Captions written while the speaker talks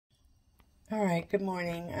All right, good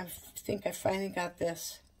morning. I think I finally got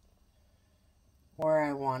this where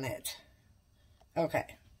I want it.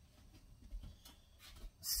 Okay.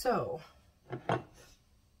 So,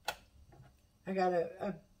 I got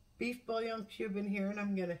a beef bouillon cube in here, and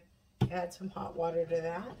I'm going to add some hot water to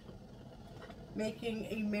that. Making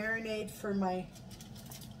a marinade for my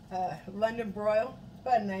London broil.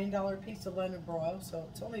 About a $9 piece of London broil, so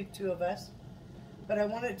it's only 2 of us. But I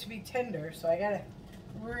want it to be tender, so I got to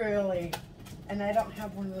really... And I don't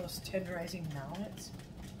have one of those tenderizing mallets.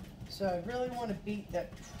 So I really want to beat the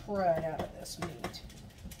crud out of this meat.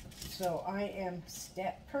 So I am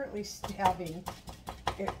currently stabbing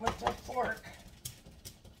it with a fork.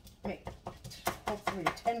 Hopefully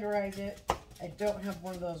tenderize it. I don't have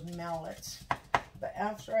one of those mallets. But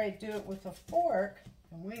after I do it with a fork,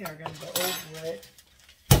 and we are going to go over it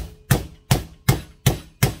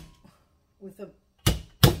with a...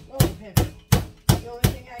 Oh, man. The only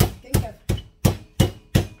thing I can think of...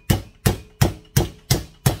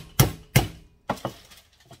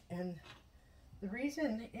 And the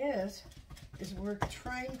reason is we're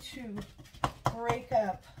trying to break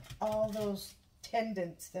up all those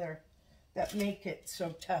tendons there that make it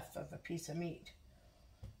so tough of a piece of meat.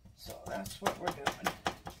 So that's what we're doing.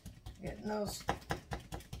 Getting those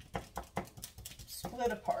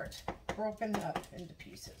split apart, broken up into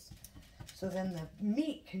pieces. So then the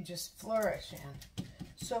meat can just flourish and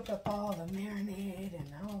soak up all the marinade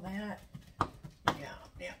and all that. Yeah.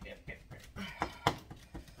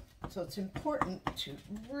 So it's important to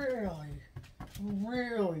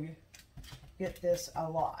really get this a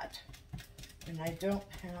lot. And I don't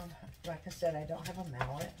have, like I said, I don't have a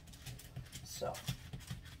mallet. So,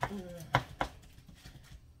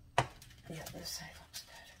 yeah, this side looks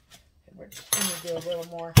good. Okay, we're just going to do a little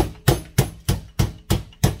more.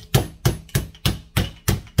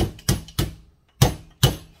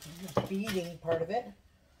 The beating part of it.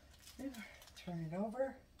 Turn it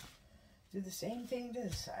over. Do the same thing to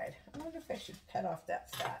this side. I wonder if I should cut off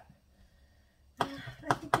that fat. I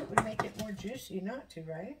think it would make it more juicy not to,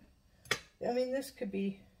 right? I mean, this could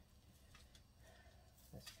be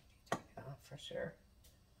taken off for sure.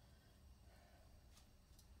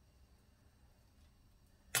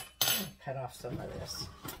 I'm going to cut off some of this.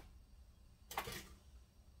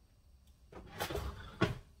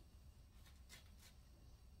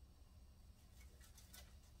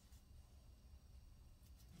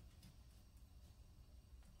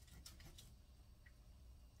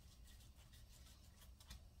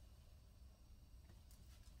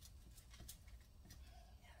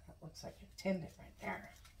 Looks like a tendon right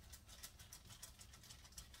there.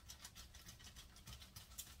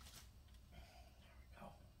 There we go.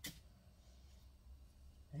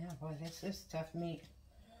 Yeah, boy, this is tough meat.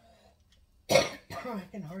 I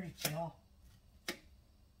can already tell.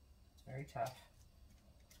 It's very tough.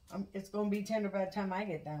 It's going to be tender by the time I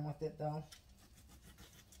get done with it, though.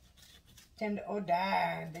 Tender or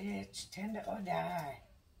die, bitch. Tender or die.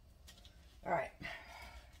 All right.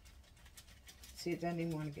 See, it doesn't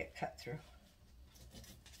even want to get cut through.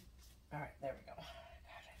 All right, there we go.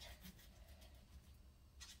 Got it.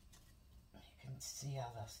 You can see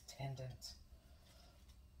all those tendons.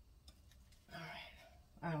 All right.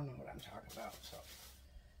 I don't know what I'm talking about. So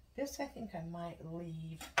this I think I might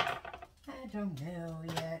leave. I don't know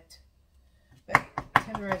yet. But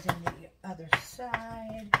tenderizing the other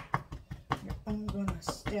side. I'm going to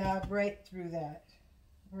stab right through that.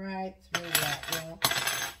 Right through that, well.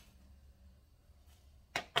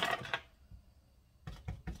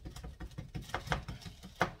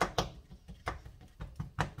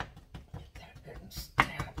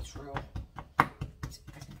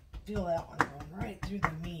 Feel that one going right through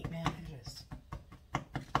the meat, man. It is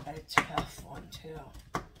a tough one too.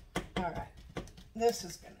 All right, this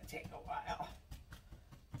is going to take a while.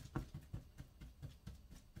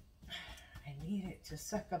 I need it to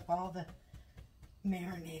suck up all the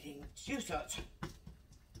marinating juices. All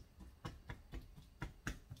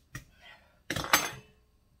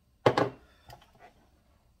right,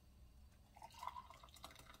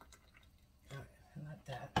 let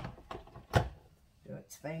that do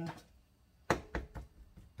its thing.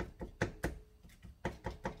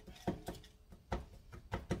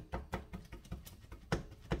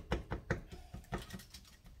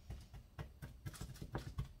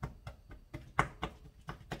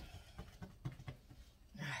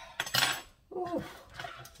 Ooh,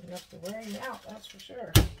 enough to wear you out, that's for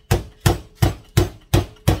sure.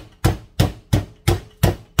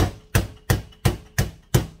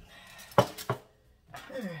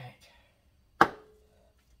 Alright.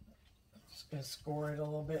 Just going to score it a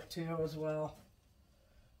little bit too as well.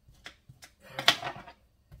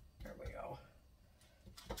 There we go.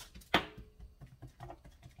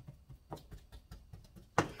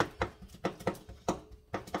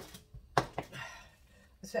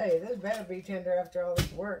 say, this better be tender after all this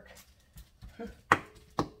work. It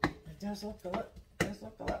does look a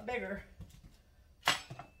lot bigger. I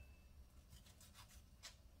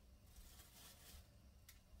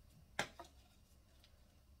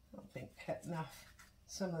don't think cutting off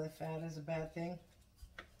some of the fat is a bad thing.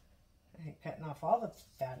 I think cutting off all the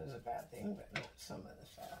fat is a bad thing, but not some of the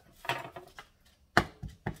fat.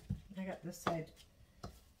 I got this side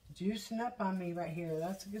juicing up on me right here.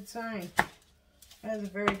 That's a good sign. That is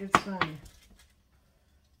a very good sign.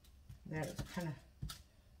 That it's kind of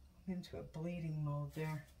into a bleeding mode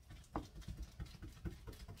there.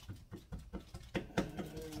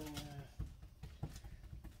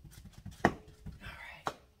 Alright.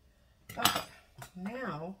 Okay.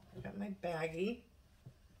 Now, I got my baggie.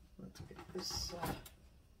 Let's get this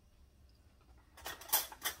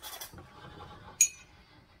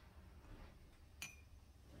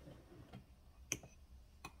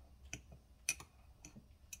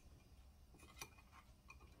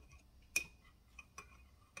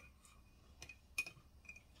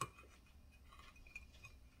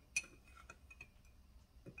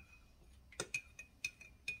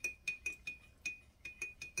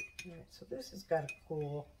Alright, so this has got to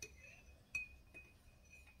cool.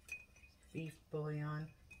 Beef bouillon.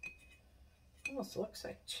 Almost looks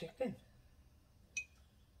like chicken.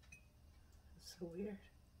 It's so weird.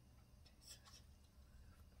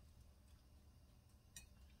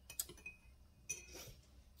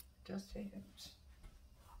 Just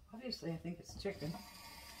obviously I think it's chicken.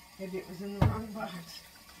 Maybe it was in the wrong box.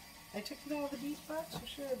 I took it out of the beef box for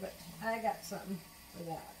sure, but I got something for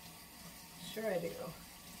that. Sure I do.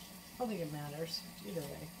 I don't think it matters either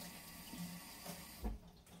way. I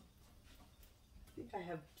think I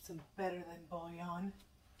have some better than bouillon.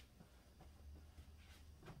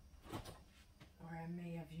 Or I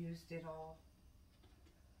may have used it all.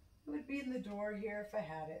 It would be in the door here if I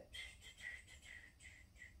had it.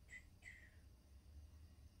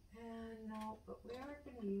 And no, but we are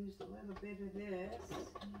going to use a little bit of this,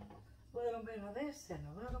 a little bit of this, and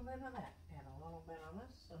a little bit of that, and a little bit of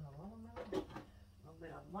this, and a little bit of that, a little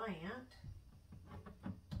bit of that,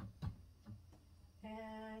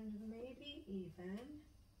 and maybe even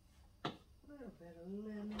a little bit of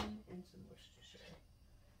lemon and some Worcestershire.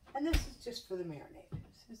 And this is just for the marinade.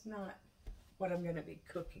 This is not what I'm going to be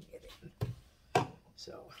cooking it in.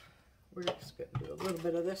 So we're just going to do a little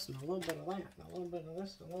bit of this and a little bit of that and a little bit of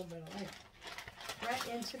this and a little bit of that. Right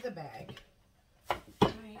into the bag.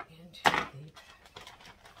 Right into the bag.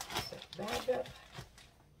 Set the bag up.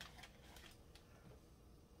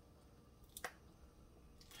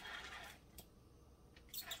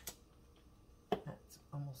 That's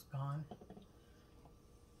almost gone.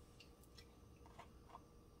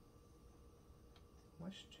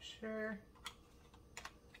 Worcestershire.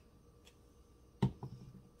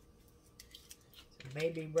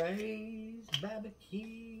 Baby Ray's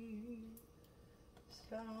barbecue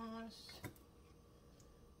sauce.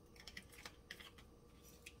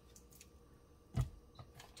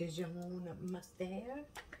 Dijon mustard.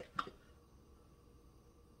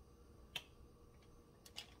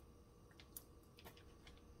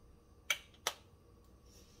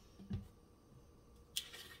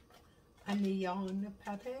 Onion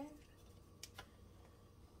powder.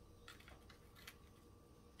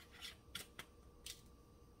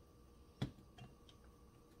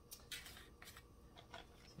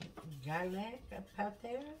 Garlic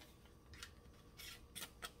powder,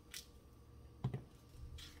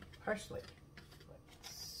 parsley.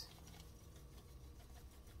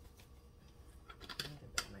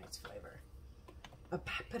 Nice flavor. A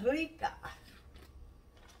paprika.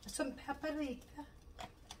 Some paprika.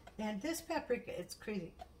 And this paprika, it's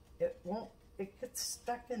crazy. It gets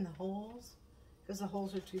stuck in the holes because the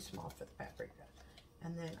holes are too small for the paprika.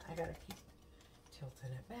 And then I gotta keep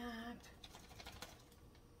tilting it back.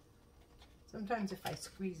 Sometimes if I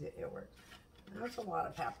squeeze it, it works. There's a lot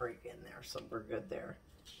of paprika in there, so we're good there.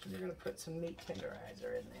 And we're going to put some meat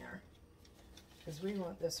tenderizer in there because we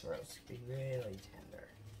want this roast to be really tender.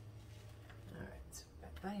 All right, so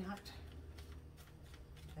got that.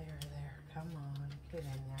 There, come on, get in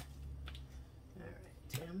there. All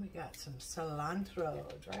right, and we got some cilantro,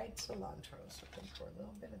 dried cilantro, so we'll pour a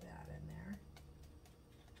little bit of that in there.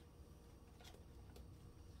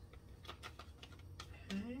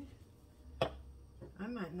 Okay. I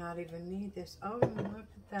might not even need this. Oh, look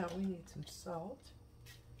at that. We need some salt.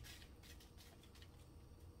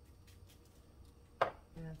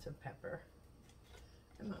 And some pepper.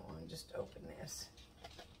 I might want to just open this.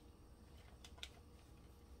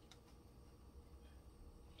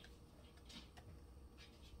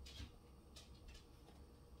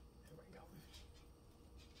 There we go.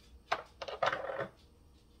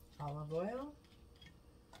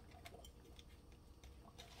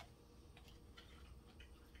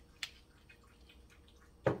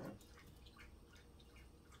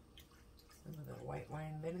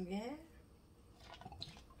 wine vinegar.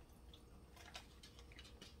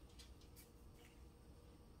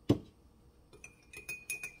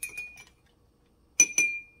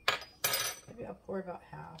 Maybe I'll pour about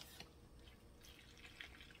half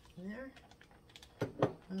in there.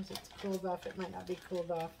 Once it's cooled off, it might not be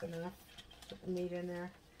cooled off enough. Put the meat in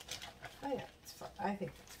there. Oh yeah, it's fine. I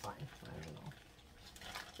think it's fine. I don't know.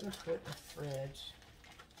 I'm gonna put it in the fridge.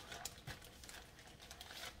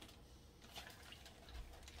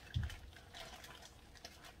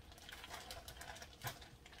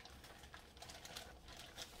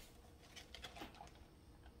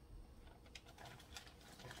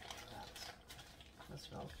 That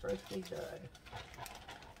smells pretty good.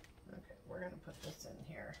 Okay, we're gonna put this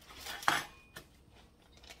in here.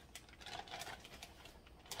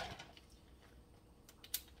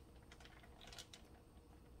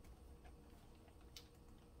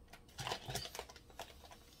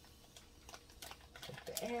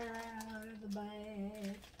 Air out of the bag. I'm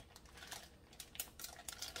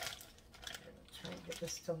going to try and get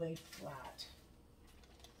this to lay flat.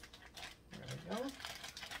 There we go.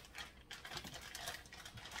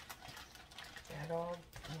 That all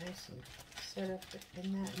nice and set up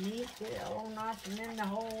in that meat. Get all nothing in the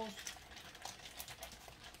holes.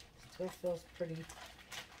 Still feels pretty.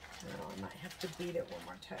 Now I might have to beat it one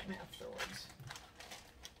more time afterwards.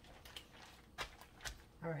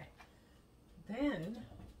 All right. Then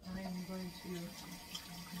I am going to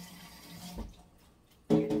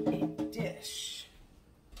get a dish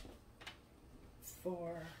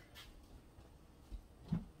for,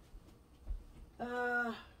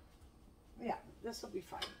 yeah, this will be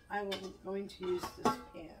fine. I will going to use this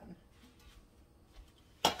pan.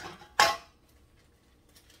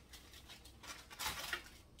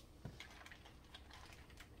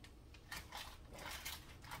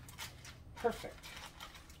 Perfect.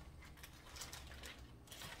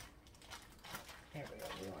 There we go,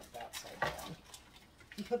 we want that side down.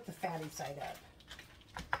 You put the fatty side up.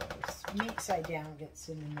 So this meat side down gets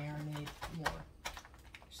in the marinade more.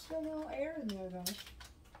 There's still a little air in there though.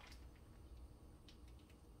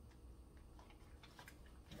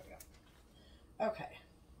 There we go. Okay.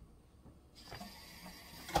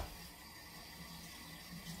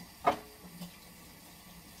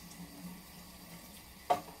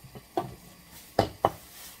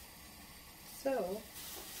 So,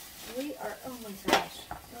 we are, oh my gosh,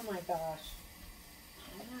 oh my gosh.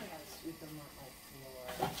 Now I gotta sweep them off my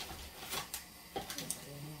floor.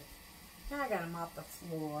 Now I gotta mop the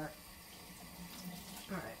floor.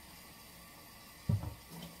 Alright.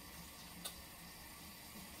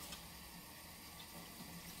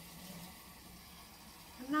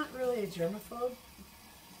 I'm not really a germaphobe,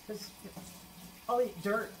 because I'll eat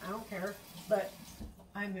dirt, I don't care, but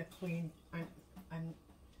I'm a clean,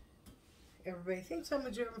 everybody thinks I'm a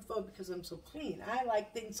germaphobe because I'm so clean. I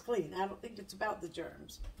like things clean. I don't think it's about the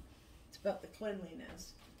germs. It's about the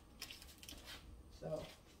cleanliness. So,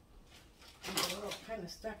 I'm a little kind of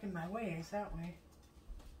stuck in my ways that way.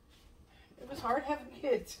 It was hard having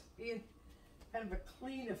kids, being kind of a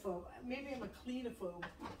cleanophobe. Maybe I'm a cleanophobe.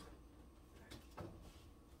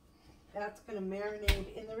 That's going to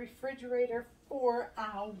marinate in the refrigerator for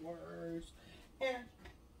hours and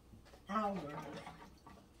hours.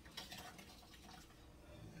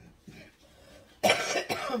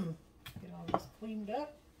 Get all this cleaned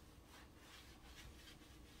up.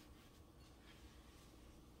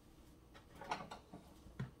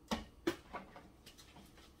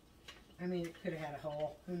 I mean, it could have had a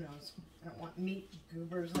hole. Who knows? I don't want meat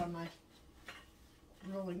goobers on my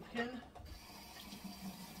rolling pin.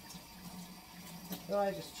 So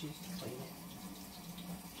I just choose to clean it.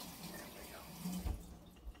 There we go.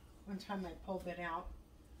 One time I pulled it out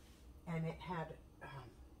and it had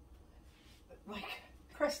like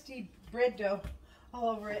crusty bread dough all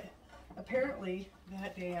over it. Apparently,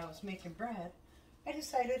 that day I was making bread, I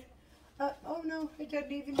decided, oh no, it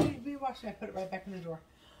doesn't even need to be washed. I put it right back in the drawer.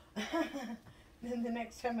 Then the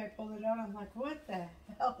next time I pulled it out, I'm like, what the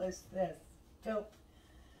hell is this? Filth.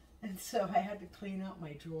 And so I had to clean out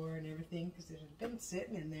my drawer and everything because it had been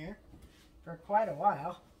sitting in there for quite a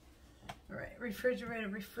while. All right, refrigerator,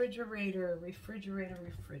 refrigerator, refrigerator,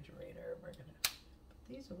 refrigerator. We're going to put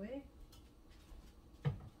these away.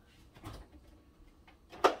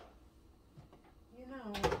 You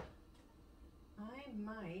know, I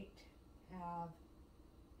might have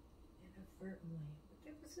inadvertently,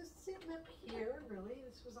 it was just sitting up here, really.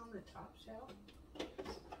 This was on the top shelf.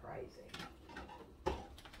 Surprising.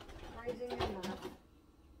 Surprising enough.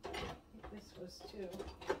 I think this was too.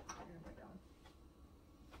 There we go.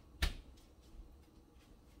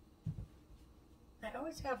 I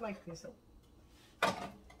always have like these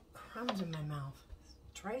crumbs in my mouth.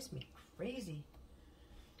 It drives me crazy.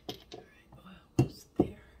 All right, oil goes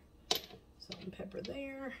there. Salt and pepper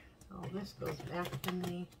there. All this goes back in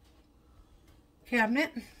the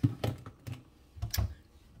cabinet,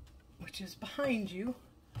 which is behind you.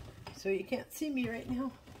 So you can't see me right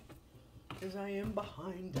now because I am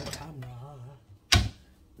behind the camera.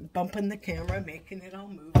 Bumping the camera, making it all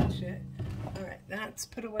move and shit. All right, that's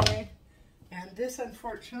put away. And this,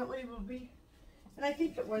 unfortunately, will be, and I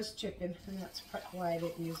think it was chicken, and that's why I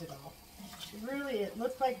didn't use it all. Really, it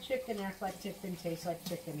looked like chicken, act like chicken, tastes like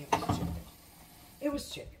chicken. It was chicken. It was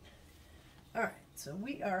chicken. All right, so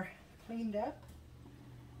we are cleaned up.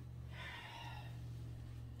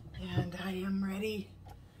 And I am ready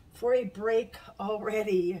for a break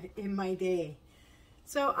already in my day.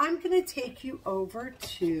 So I'm going to take you over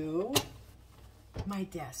to my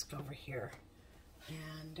desk over here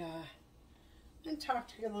and talk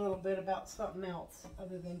to you a little bit about something else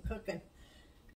other than cooking.